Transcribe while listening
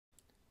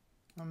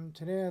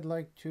Today I'd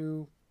like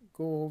to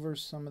go over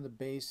some of the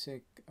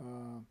basic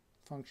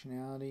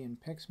functionality in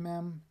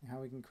PixMeme,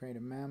 how we can create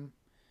a mem.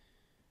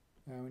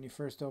 When you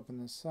first open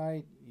the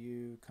site,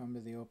 you come to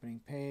the opening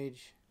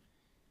page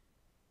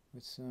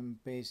with some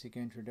basic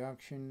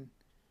introduction.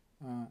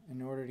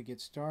 In order to get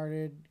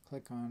started,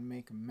 click on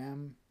Make a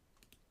Mem,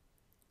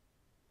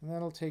 and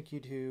that'll take you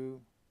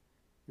to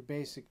your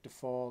basic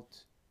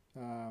default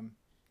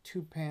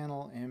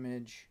two-panel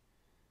image.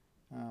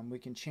 We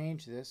can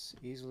change this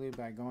easily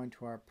by going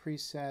to our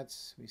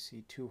presets. We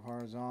see 2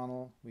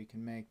 horizontal. We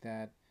can make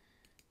that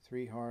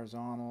 3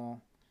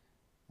 horizontal,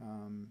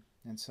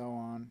 and so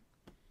on.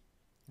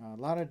 A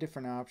lot of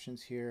different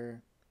options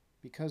here.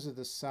 Because of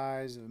the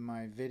size of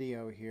my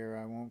video here,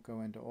 I won't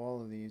go into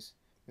all of these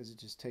because it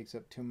just takes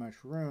up too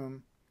much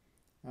room.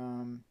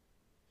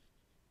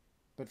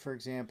 But for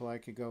example, I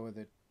could go with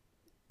a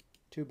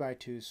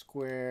 2x2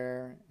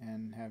 square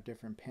and have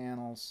different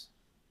panels.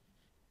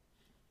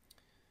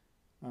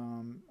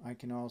 I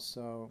can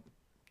also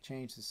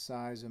change the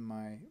size of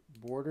my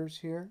borders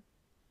here.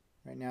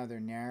 Right now they're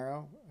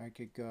narrow. I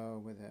could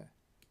go with a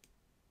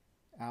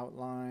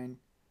outline,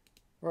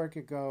 or I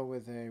could go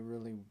with a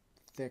really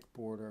thick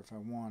border if I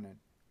wanted.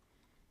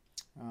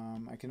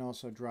 I can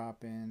also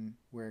drop in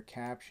where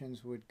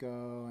captions would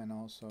go and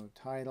also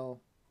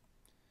title.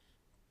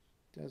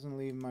 Doesn't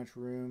leave much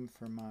room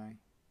for my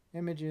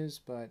images,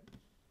 but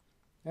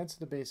that's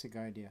the basic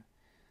idea.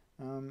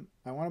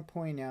 I want to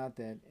point out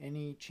that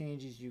any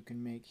changes you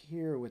can make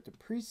here with the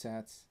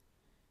presets,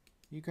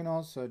 you can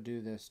also do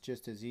this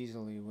just as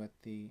easily with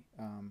the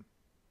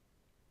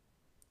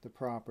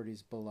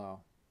properties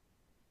below.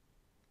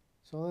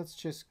 So let's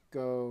just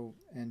go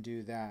and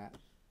do that.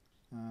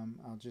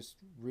 I'll just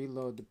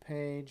reload the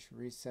page,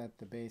 reset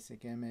the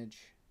basic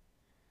image,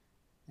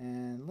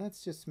 and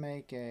let's just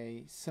make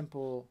a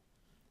simple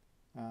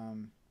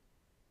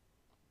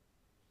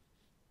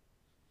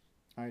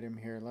item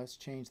here. Let's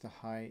change the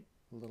height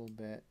a little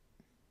bit.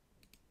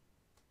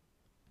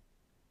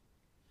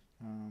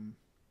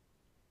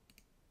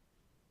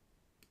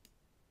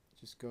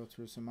 Just go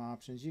through some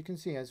options. You can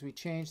see as we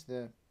change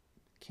the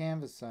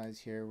canvas size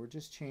here, we're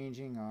just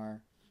changing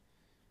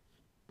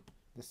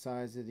the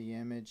size of the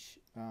image.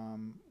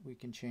 We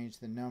can change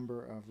the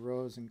number of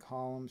rows and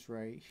columns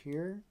right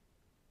here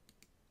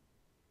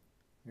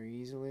very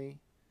easily.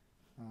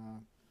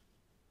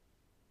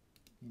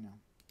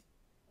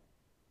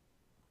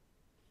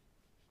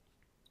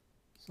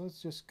 So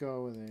let's just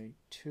go with a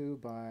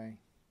 2x2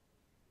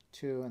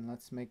 and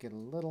let's make it a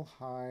little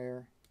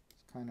higher.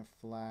 It's kind of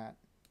flat.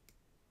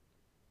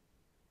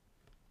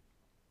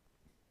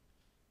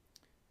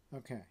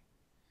 Okay.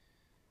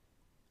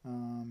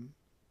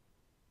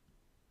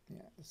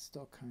 Yeah, it's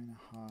still kind of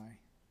high.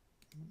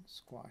 I'm going to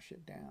squash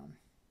it down.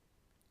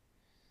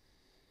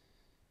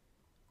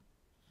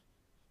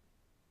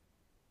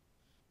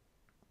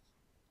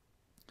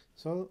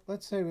 So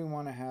let's say we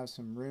want to have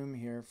some room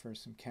here for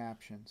some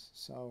captions.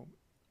 So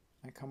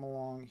I come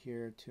along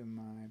here to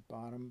my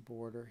bottom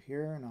border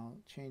here, and I'll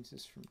change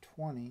this from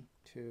 20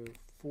 to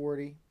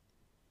 40.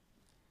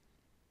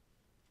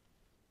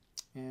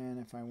 And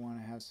if I want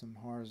to have some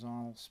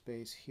horizontal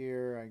space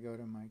here, I go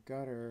to my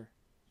gutter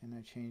and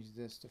I change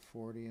this to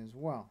 40 as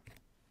well.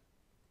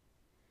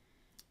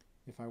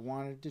 If I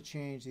wanted to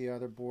change the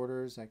other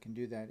borders, I can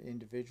do that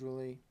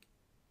individually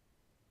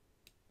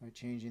by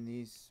changing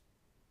these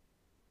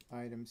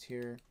items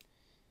here.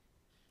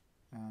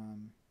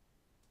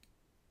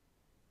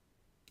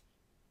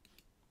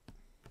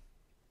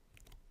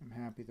 I'm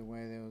happy the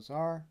way those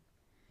are.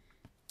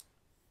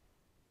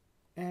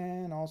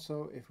 And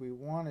also, if we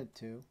wanted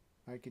to,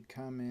 I could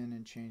come in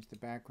and change the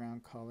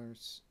background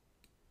colors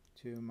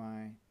to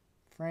my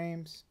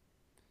frames,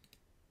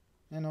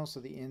 and also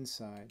the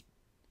inside.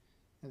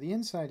 Now the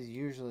inside is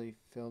usually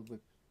filled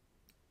with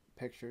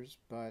pictures,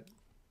 but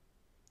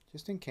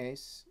just in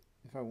case,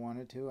 if I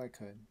wanted to, I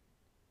could.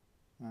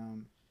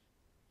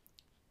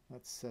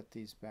 Let's set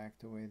these back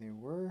the way they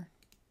were.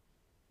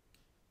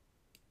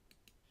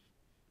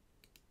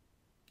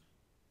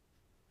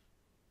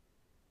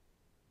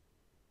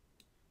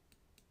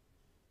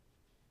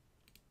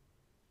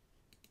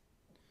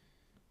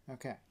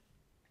 Okay.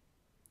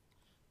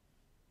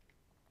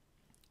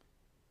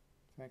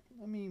 In fact,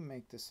 let me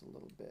make this a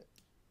little bit.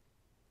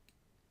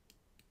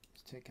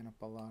 It's taking up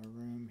a lot of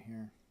room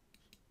here.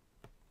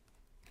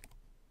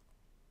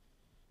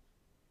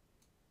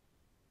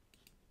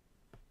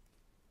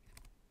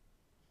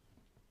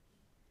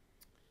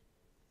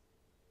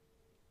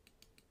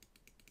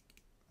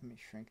 Let me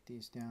shrink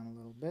these down a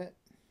little bit.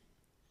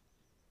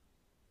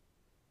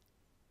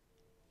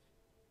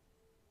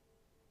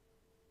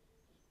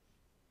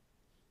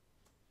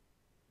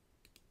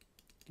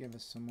 Give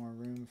us some more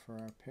room for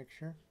our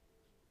picture.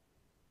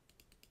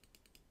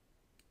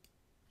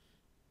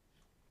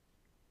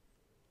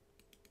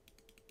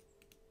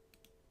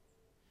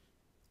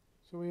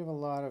 So we have a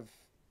lot of,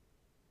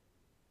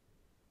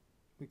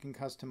 we can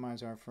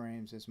customize our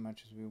frames as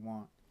much as we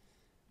want.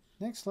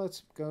 Next,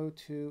 let's go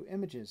to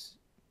images.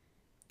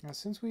 Now,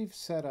 since we've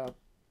set up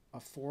a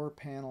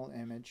 4-panel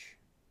image.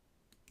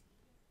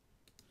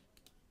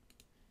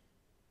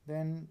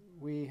 Then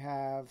we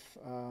have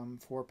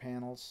 4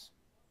 panels,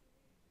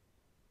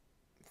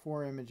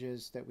 4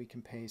 images that we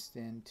can paste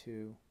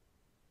into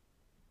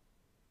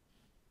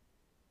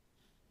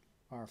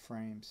our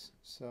frames.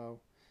 So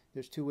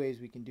there's 2 ways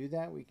we can do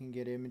that. We can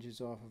get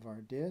images off of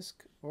our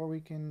disk, or we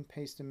can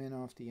paste them in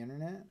off the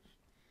internet.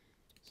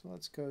 So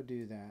let's go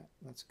do that.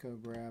 Let's go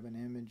grab an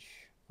image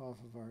off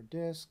of our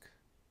disk,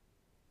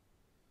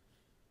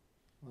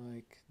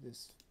 like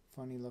this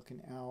funny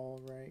looking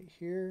owl right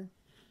here.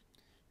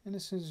 And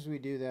as soon as we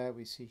do that,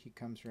 we see he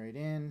comes right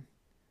in.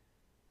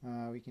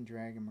 We can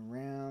drag him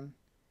around,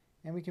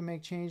 and we can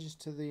make changes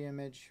to the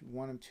image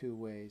one of 2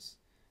 ways.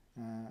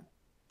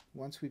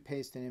 Once we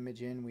paste an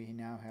image in, we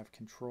now have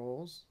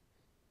controls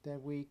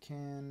that we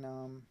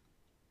can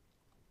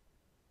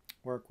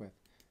work with.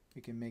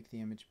 We can make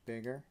the image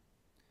bigger.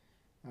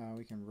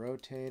 We can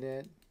rotate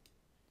it.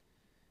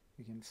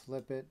 We can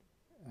flip it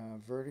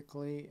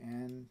vertically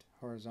and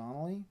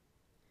horizontally.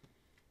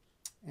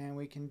 And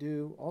we can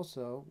do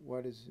also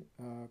what is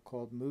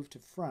called move to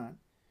front,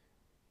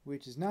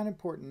 which is not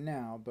important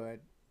now,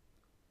 but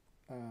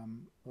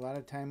a lot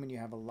of time when you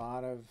have a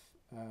lot of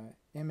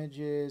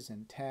images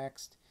and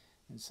text,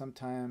 and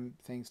sometimes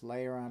things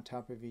layer on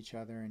top of each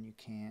other and you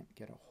can't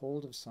get a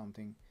hold of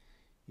something,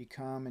 you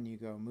come and you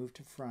go move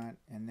to front,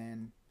 and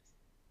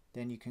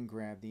then you can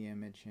grab the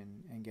image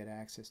and get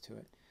access to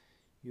it.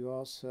 You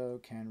also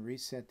can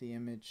reset the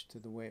image to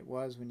the way it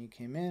was when you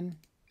came in,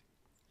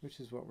 which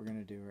is what we're going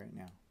to do right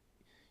now.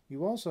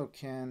 You also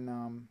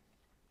can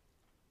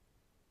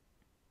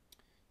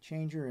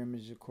change your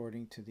image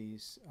according to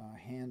these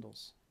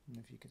handles. I don't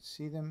know if you can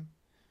see them,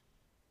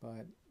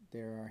 but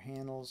there are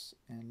handles,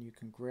 and you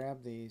can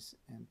grab these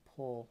and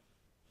pull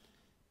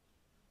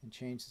and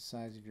change the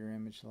size of your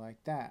image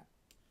like that.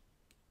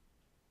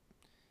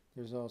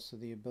 There's also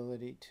the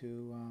ability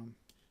to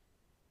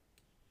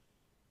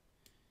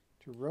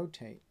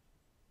rotate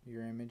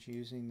your image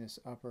using this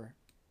upper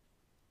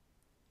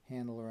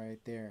handle right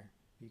there.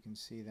 You can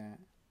see that.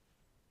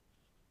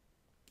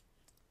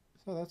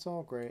 So that's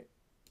all great.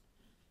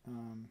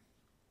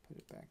 Put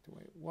it back the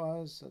way it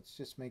was. Let's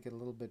just make it a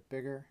little bit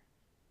bigger.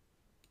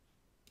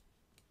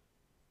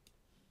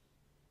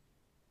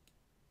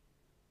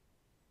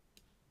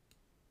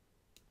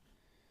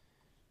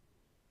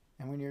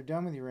 And when you're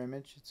done with your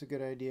image, it's a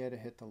good idea to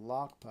hit the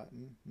lock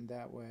button, and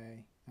that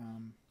way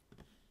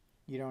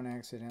you don't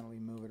accidentally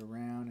move it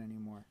around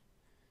anymore.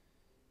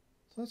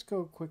 So let's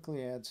go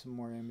quickly add some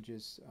more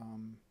images.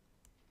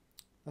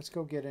 Let's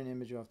go get an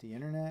image off the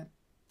internet.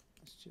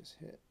 Let's just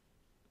hit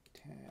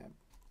tab.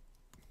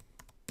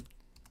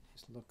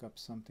 Just look up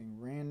something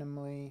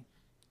randomly.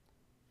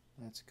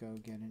 Let's go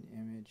get an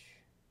image.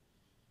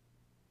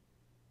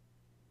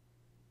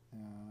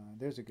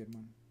 There's a good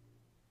one.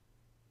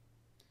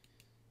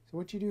 So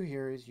what you do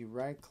here is you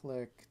right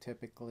click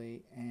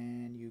typically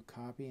and you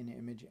copy an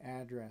image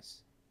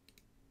address.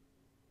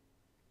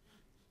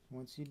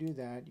 Once you do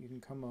that, you can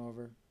come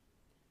over,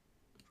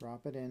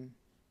 drop it in,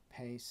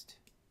 paste,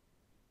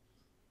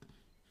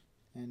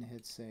 and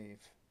hit save.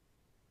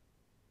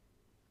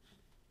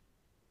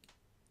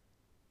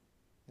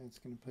 That's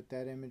going to put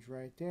that image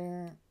right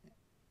there.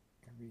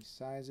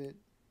 Resize it.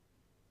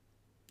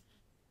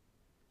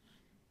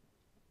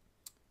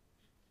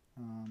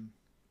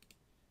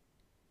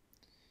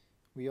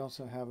 We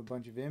also have a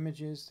bunch of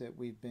images that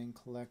we've been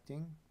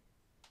collecting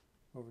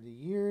over the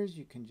years.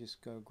 You can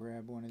just go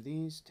grab one of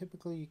these.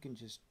 Typically you can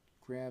just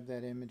grab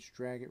that image,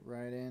 drag it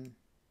right in,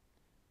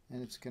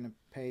 and it's going to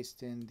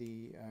paste in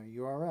the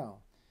URL.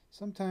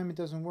 Sometimes it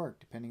doesn't work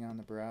depending on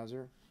the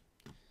browser.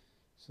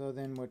 So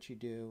then what you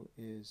do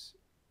is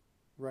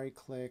right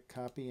click,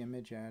 copy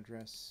image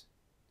address,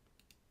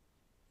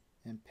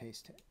 and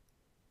paste it.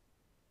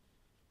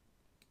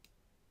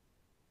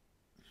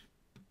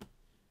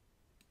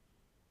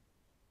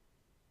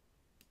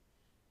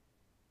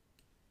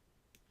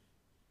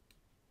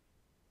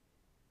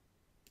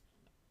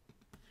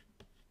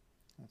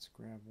 Let's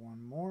grab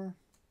one more.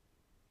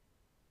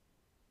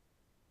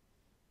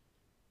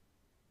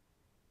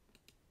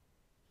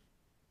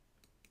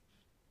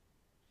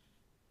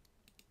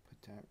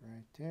 Put that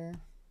right there.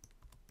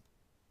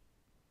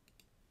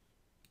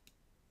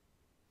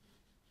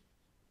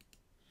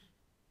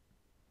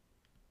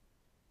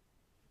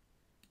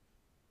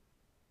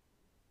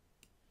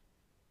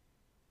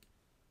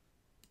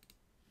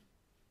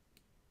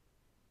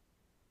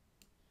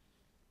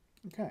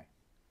 Okay.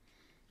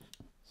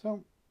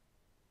 So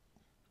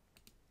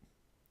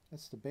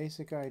that's the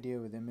basic idea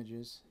with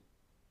images.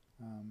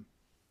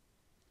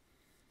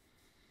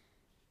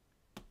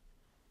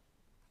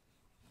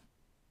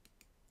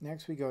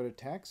 Next we go to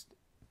text,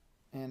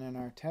 and in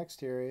our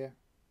text area,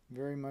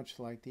 very much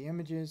like the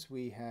images,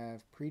 we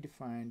have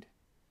predefined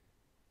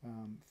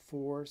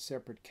 4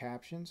 separate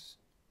captions,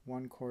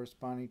 one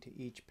corresponding to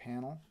each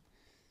panel.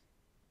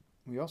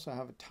 We also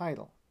have a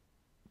title,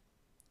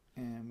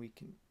 and we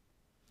can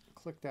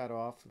click that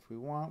off if we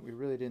want. We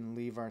really didn't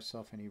leave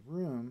ourselves any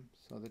room,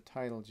 so the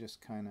title just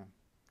kind of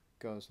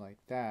goes like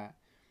that.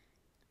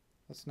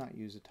 Let's not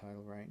use a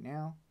title right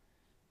now.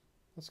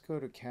 Let's go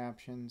to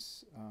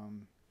captions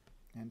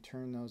and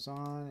turn those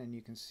on, and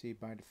you can see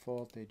by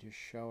default they just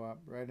show up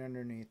right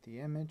underneath the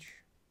image.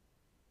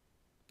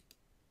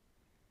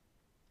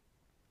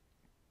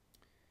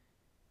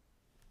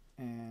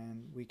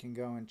 And we can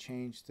go and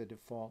change the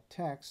default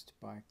text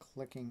by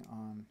clicking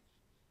on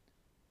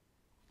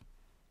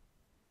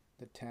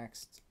the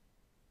text,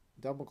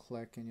 double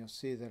click, and you'll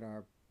see that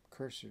our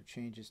cursor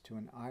changes to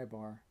an I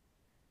bar.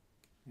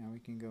 Now we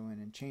can go in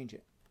and change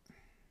it.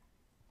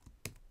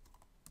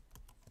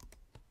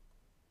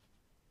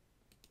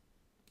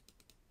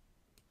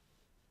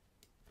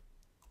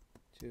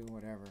 To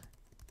whatever.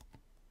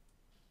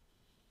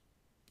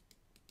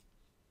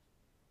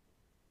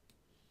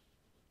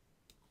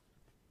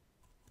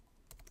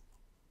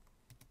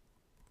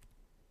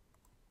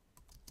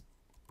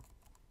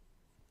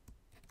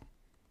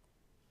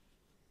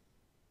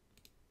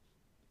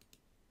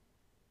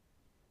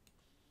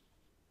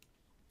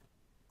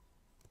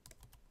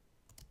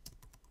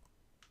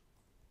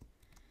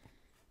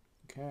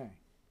 Okay.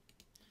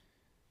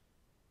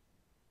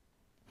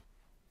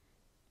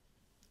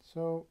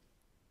 So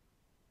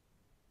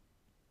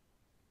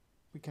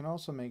we can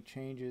also make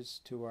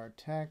changes to our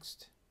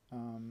text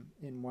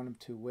in one of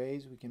two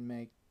ways. We can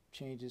make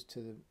changes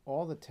to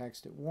all the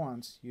text at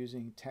once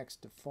using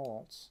text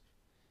defaults.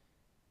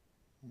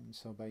 And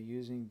so by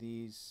using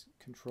these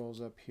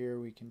controls up here,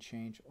 we can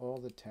change all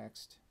the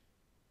text.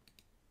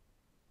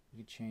 We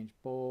can change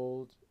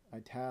bold,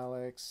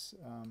 italics,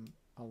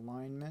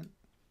 alignment.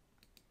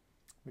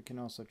 We can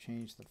also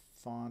change the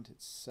font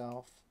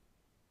itself.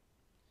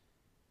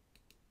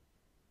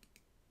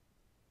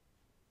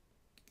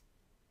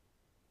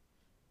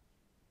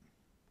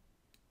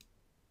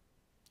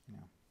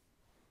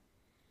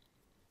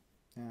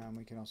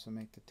 We can also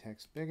make the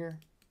text bigger.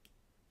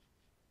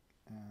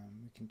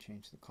 We can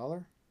change the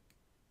color.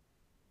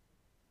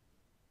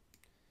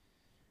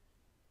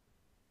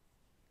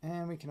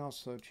 And we can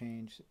also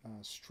change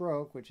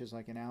stroke, which is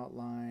like an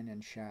outline,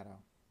 and shadow,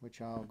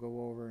 which I'll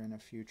go over in a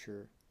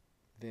future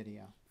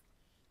video.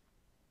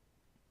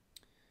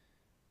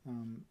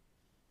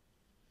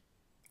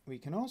 We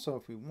can also,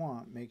 if we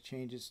want, make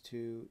changes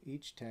to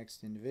each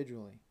text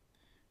individually.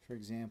 For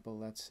example,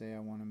 let's say I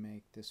want to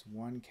make this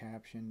one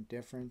caption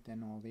different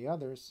than all the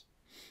others.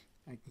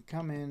 I can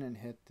come in and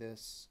hit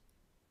this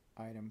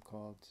item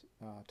called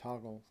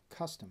toggle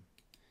custom.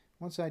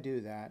 Once I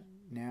do that,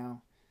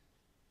 now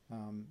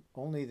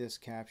only this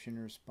caption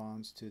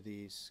responds to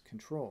these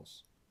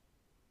controls.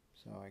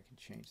 So I can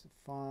change the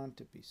font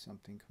to be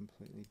something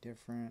completely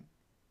different.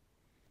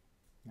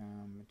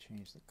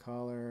 Change the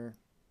color.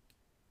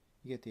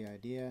 You get the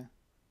idea.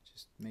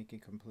 Just make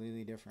it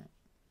completely different.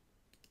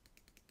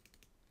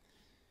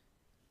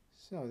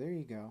 So there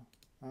you go.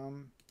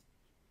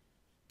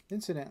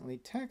 Incidentally,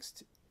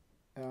 text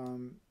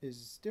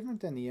is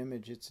different than the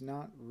image. It's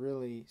not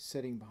really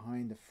sitting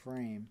behind the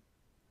frame.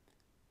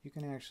 You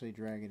can actually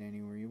drag it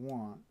anywhere you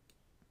want.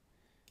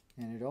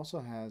 And it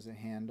also has a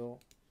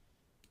handle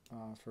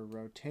for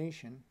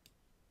rotation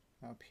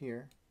up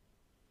here.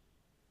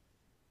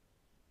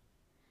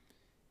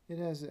 It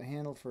has a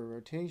handle for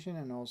rotation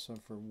and also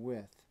for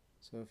width.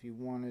 So if you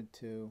wanted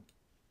to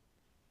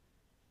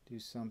do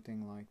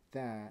something like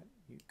that,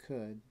 you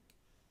could.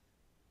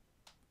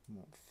 It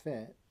won't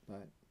fit,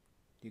 but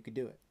you could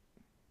do it.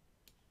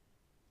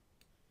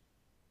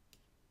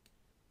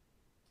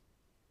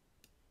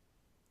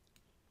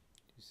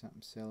 Do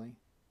something silly.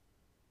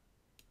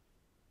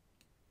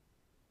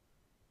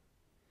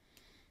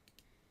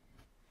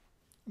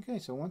 Okay,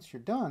 so once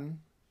you're done,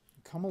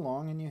 you come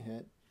along and you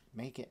hit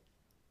make it.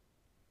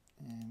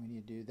 And when you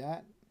do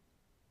that,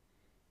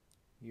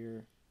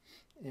 your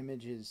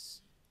image is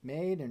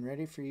made and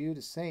ready for you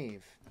to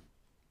save.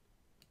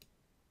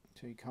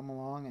 So you come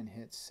along and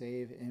hit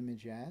save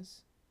image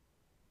as,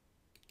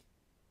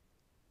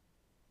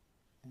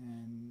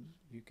 and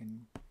you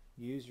can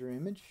use your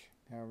image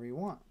however you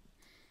want.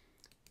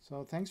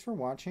 So thanks for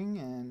watching,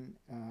 and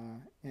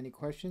any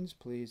questions,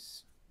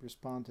 please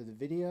respond to the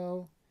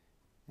video,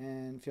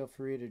 and feel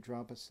free to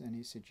drop us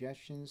any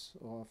suggestions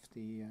off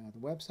the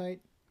website.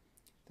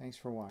 Thanks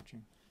for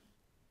watching.